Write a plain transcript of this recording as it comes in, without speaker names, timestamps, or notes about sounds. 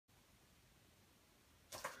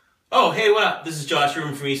Oh, hey, what up? This is Josh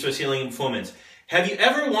Rubin from Resource Healing and Performance. Have you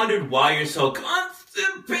ever wondered why you're so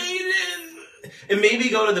constipated and maybe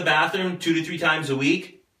go to the bathroom 2 to 3 times a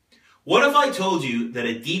week? What if I told you that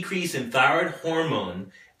a decrease in thyroid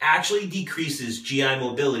hormone actually decreases GI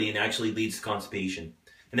mobility and actually leads to constipation?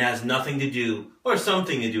 And it has nothing to do, or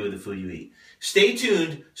something to do with the food you eat. Stay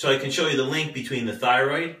tuned so I can show you the link between the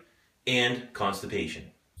thyroid and constipation.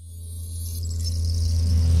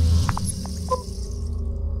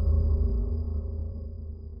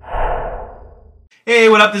 Hey,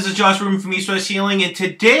 what up? This is Josh Rubin from Resource Healing, and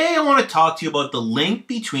today I want to talk to you about the link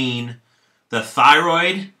between the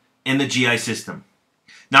thyroid and the GI system.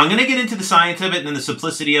 Now, I'm going to get into the science of it and then the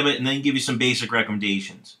simplicity of it and then give you some basic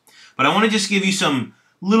recommendations. But I want to just give you some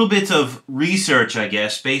little bits of research, I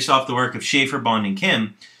guess, based off the work of Schaefer, Bond, and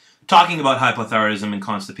Kim, talking about hypothyroidism and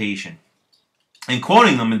constipation. And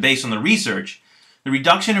quoting them, and based on the research, the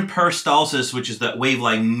reduction in peristalsis, which is that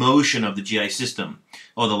wave-like motion of the GI system,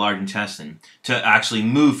 or the large intestine, to actually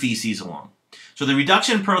move feces along. So the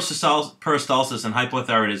reduction in peristalsis and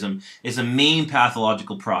hypothyroidism is a main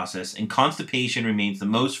pathological process, and constipation remains the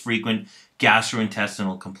most frequent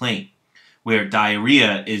gastrointestinal complaint, where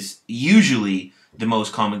diarrhea is usually the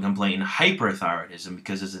most common complaint in hyperthyroidism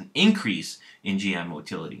because there's an increase in GI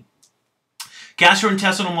motility.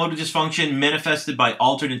 Gastrointestinal motor dysfunction manifested by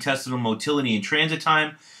altered intestinal motility and transit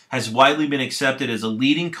time has widely been accepted as a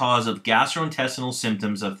leading cause of gastrointestinal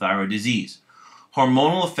symptoms of thyroid disease.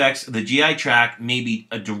 Hormonal effects of the GI tract may be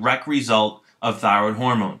a direct result of thyroid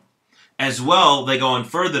hormone. As well, they go on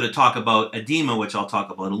further to talk about edema, which I'll talk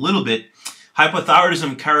about a little bit.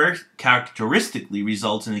 Hypothyroidism characteristically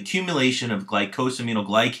results in accumulation of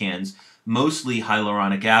glycosaminoglycans, mostly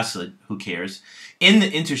hyaluronic acid, who cares, in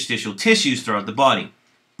the interstitial tissues throughout the body.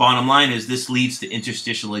 Bottom line is this leads to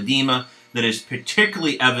interstitial edema that is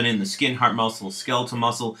particularly evident in the skin, heart muscle, skeletal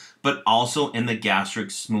muscle, but also in the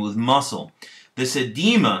gastric smooth muscle. This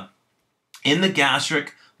edema in the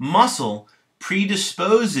gastric muscle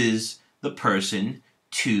predisposes the person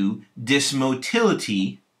to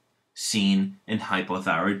dysmotility seen in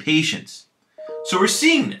hypothyroid patients. So we're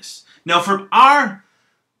seeing this. Now, from our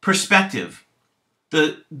perspective,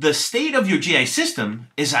 the state of your GI system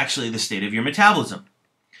is actually the state of your metabolism.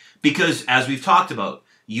 Because, as we've talked about,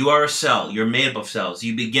 you are a cell. You're made up of cells.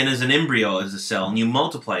 You begin as an embryo as a cell, and you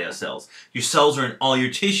multiply as cells. Your cells are in all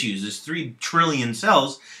your tissues. There's 3 trillion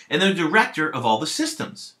cells, and they're the director of all the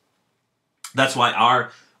systems. That's why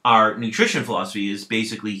our nutrition philosophy is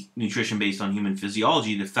basically nutrition based on human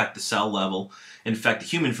physiology to affect the cell level and affect the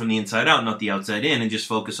human from the inside out, not the outside in, and just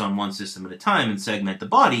focus on one system at a time and segment the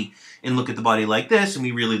body and look at the body like this, and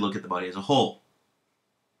we really look at the body as a whole.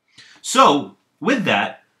 So, with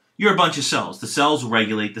that, you're a bunch of cells. The cells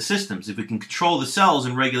regulate the systems. If we can control the cells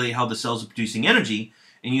and regulate how the cells are producing energy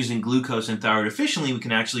and using glucose and thyroid efficiently, we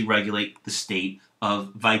can actually regulate the state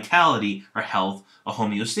of vitality or health, a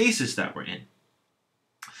homeostasis that we're in.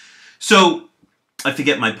 So, I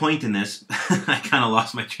forget my point in this. I kind of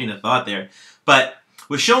lost my train of thought there. But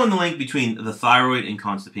we're showing the link between the thyroid and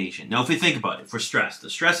constipation. Now, if we think about it, for stress, the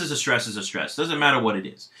stress is a stress is a stress. Doesn't matter what it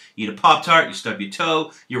is. You eat a Pop-Tart, you stub your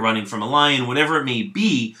toe, you're running from a lion, whatever it may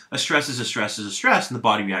be, a stress is a stress is a stress, and the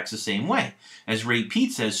body reacts the same way. As Ray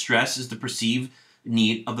Peat says, stress is the perceived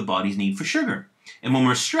need of the body's need for sugar. And when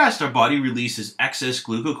we're stressed, our body releases excess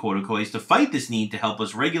glucocorticoids to fight this need to help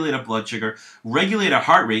us regulate our blood sugar, regulate our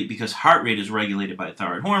heart rate, because heart rate is regulated by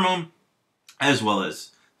thyroid hormone, as well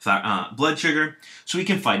as blood sugar, so we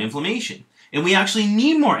can fight inflammation. And we actually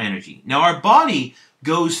need more energy. Now, our body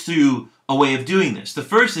goes through a way of doing this. The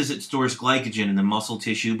first is it stores glycogen in the muscle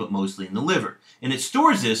tissue, but mostly in the liver. And it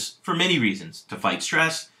stores this for many reasons: to fight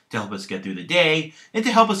stress, to help us get through the day, and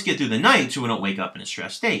to help us get through the night so we don't wake up in a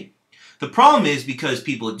stressed state. The problem is because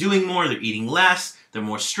people are doing more, they're eating less, they're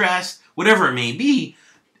more stressed, whatever it may be,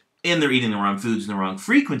 and they're eating the wrong foods and the wrong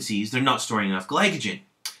frequencies, they're not storing enough glycogen.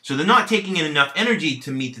 So they're not taking in enough energy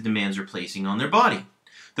to meet the demands they're placing on their body.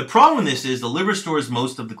 The problem with this is the liver stores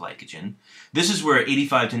most of the glycogen. This is where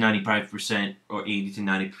 85 to 95%, or 80 to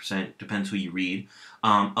 90%, depends who you read,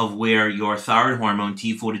 of where your thyroid hormone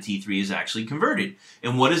T4 to T3 is actually converted.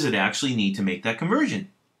 And what does it actually need to make that conversion?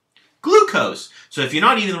 Glucose. So if you're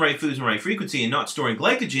not eating the right foods and the right frequency and not storing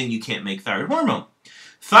glycogen, you can't make thyroid hormone.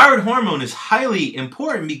 Thyroid hormone is highly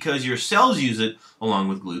important because your cells use it along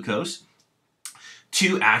with glucose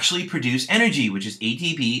to actually produce energy, which is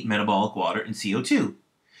ATP, metabolic water, and CO2.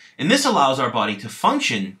 And this allows our body to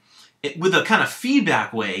function with a kind of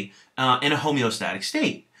feedback way in a homeostatic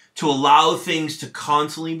state to allow things to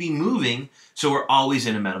constantly be moving so we're always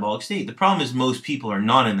in a metabolic state. The problem is most people are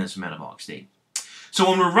not in this metabolic state. So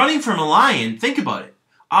when we're running from a lion, think about it.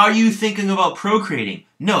 Are you thinking about procreating?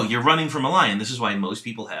 No, you're running from a lion. This is why most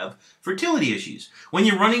people have fertility issues. When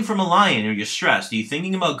you're running from a lion or you're stressed, are you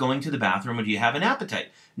thinking about going to the bathroom or do you have an appetite?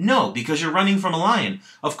 No, because you're running from a lion.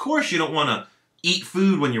 Of course you don't want to eat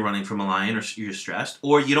food when you're running from a lion or you're stressed,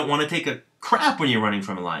 or you don't want to take a crap when you're running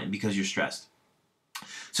from a lion because you're stressed.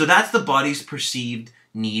 So that's the body's perceived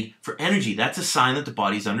need for energy. That's a sign that the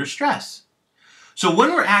body's under stress. So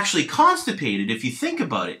when we're actually constipated, if you think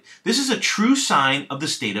about it, this is a true sign of the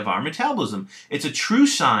state of our metabolism. It's a true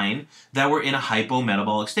sign that we're in a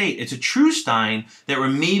hypometabolic state. It's a true sign that we're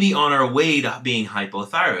maybe on our way to being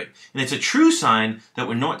hypothyroid. And it's a true sign that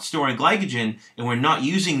we're not storing glycogen and we're not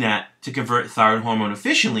using that to convert thyroid hormone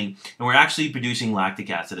efficiently, and we're actually producing lactic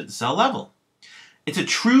acid at the cell level. It's a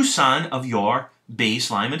true sign of your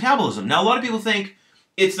baseline metabolism. Now, a lot of people think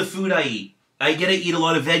it's the food I eat. I get to eat a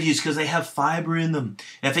lot of veggies because they have fiber in them.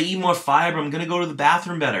 And if I eat more fiber, I'm going to go to the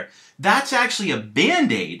bathroom better. That's actually a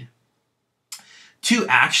band-aid to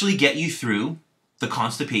actually get you through the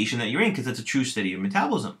constipation that you're in, because it's a true state of your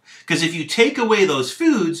metabolism. Because if you take away those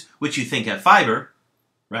foods, which you think have fiber,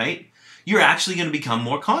 right, you're actually going to become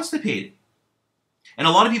more constipated. And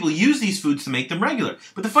a lot of people use these foods to make them regular.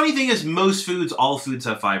 But the funny thing is most foods, all foods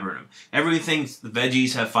have fiber in them. Everything, the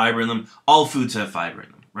veggies have fiber in them. All foods have fiber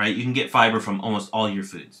in them. Right? You can get fiber from almost all your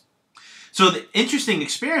foods. So the interesting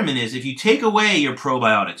experiment is if you take away your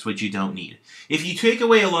probiotics, which you don't need, if you take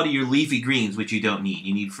away a lot of your leafy greens, which you don't need,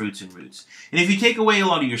 you need fruits and roots, and if you take away a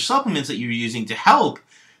lot of your supplements that you're using to help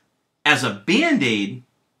as a band-aid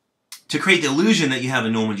to create the illusion that you have a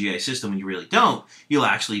normal GI system when you really don't, you'll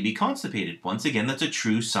actually be constipated. Once again, that's a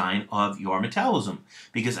true sign of your metabolism.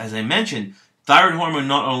 Because as I mentioned, thyroid hormone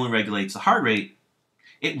not only regulates the heart rate,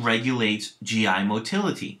 it regulates GI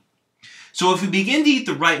motility. So if we begin to eat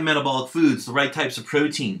the right metabolic foods, the right types of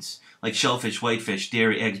proteins, like shellfish, whitefish,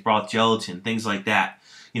 dairy, eggs, broth, gelatin, things like that,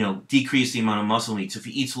 decrease the amount of muscle meats. If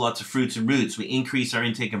we eat lots of fruits and roots, we increase our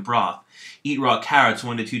intake of broth. Eat raw carrots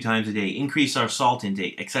 1 to 2 times a day. Increase our salt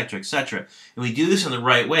intake, etc., etc. And we do this in the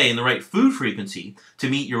right way, in the right food frequency,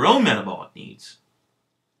 to meet your own metabolic needs.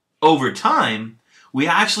 Over time, we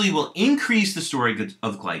actually will increase the storage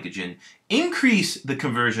of glycogen, increase the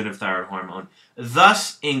conversion of thyroid hormone,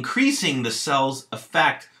 thus increasing the cell's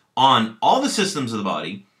effect on all the systems of the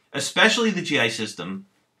body, especially the GI system,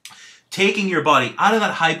 taking your body out of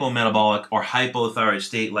that hypometabolic or hypothyroid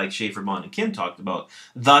state like Schaefer, Bond, and Kim talked about,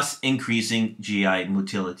 thus increasing GI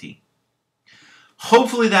motility.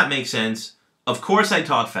 Hopefully that makes sense. Of course I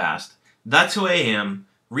talk fast. That's who I am.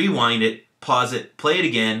 Rewind it, pause it, play it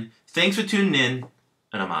again. Thanks for tuning in,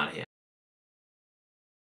 and I'm out of here.